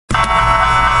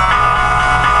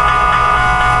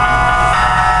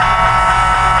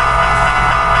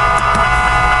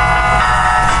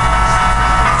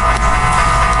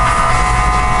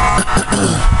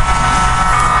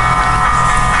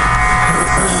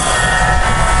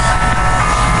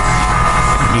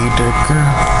need that girl.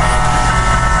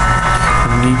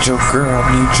 I need your girl.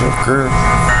 I need your girl.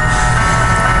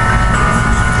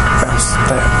 Bounce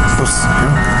that pussy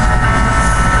on me.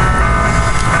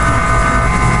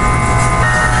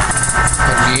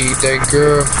 I need that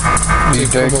girl. Need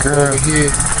that girl. Over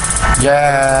here.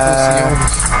 Yeah.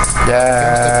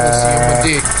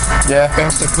 Yeah.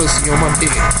 Bounce that pussy on my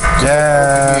dick.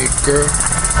 Yeah. Over here, girl.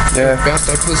 Yeah. Bounce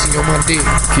that pussy on my dick.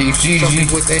 Keez, Show me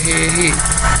what the head hit.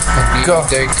 I need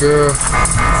that girl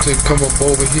to come up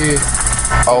over here.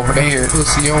 Over here.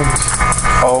 Pussy on me.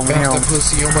 On me, Bounce on that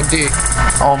pussy on my dick.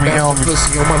 On me, on Bounce that me.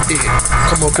 pussy on my dick.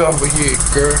 Come up over here,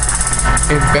 girl.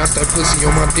 And bounce that pussy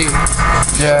on my dick.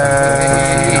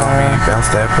 Yeah. On me.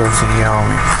 Bounce that pussy on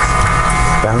me.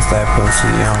 Bounce that pussy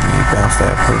on me. Bounce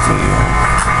that pussy on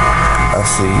me. I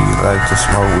see you like to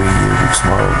smoke weed, yeah, we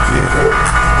smoke,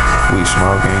 yeah. We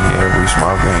smoking, yeah, we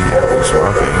smoking, yeah, we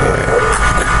smoking,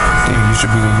 yeah. Then you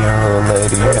should be a young little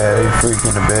lady, had a freak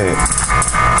in the bed.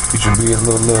 You should be a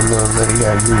little lady,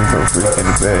 had you a little freak in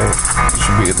the bed. You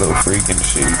should be a little freak in the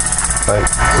sheet. Like,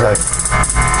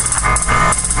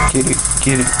 get it,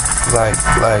 like,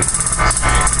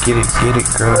 get it,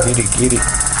 girl, get it.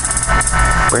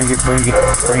 Bring it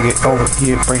over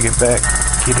here, bring it back.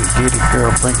 Get it,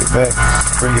 girl, bring it back,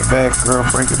 girl,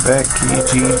 bring it back.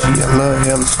 Keez, I love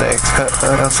hella stacks,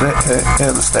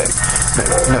 hella stacks,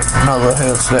 no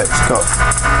hella stacks,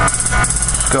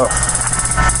 go.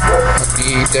 I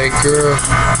need that girl.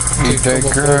 Need that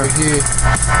girl. Over here.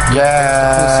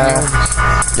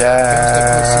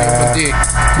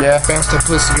 Yeah. Bounce that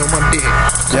pussy on my dick.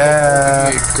 Yeah.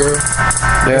 Over here, girl.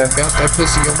 Yeah. Bounce that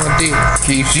pussy on my dick.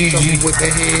 Keez, Show me what the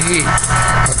head hit.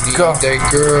 I need that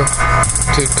girl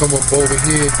to come up over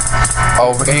here.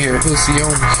 Over here. Pussy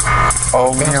on me.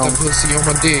 On me, Bounce that pussy on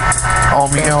my dick. on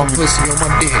me, on me. Pussy on my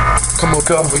dick. Come up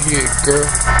over here, girl.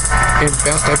 And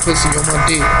bounce that pussy on my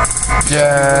dick.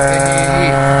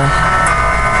 Yeah.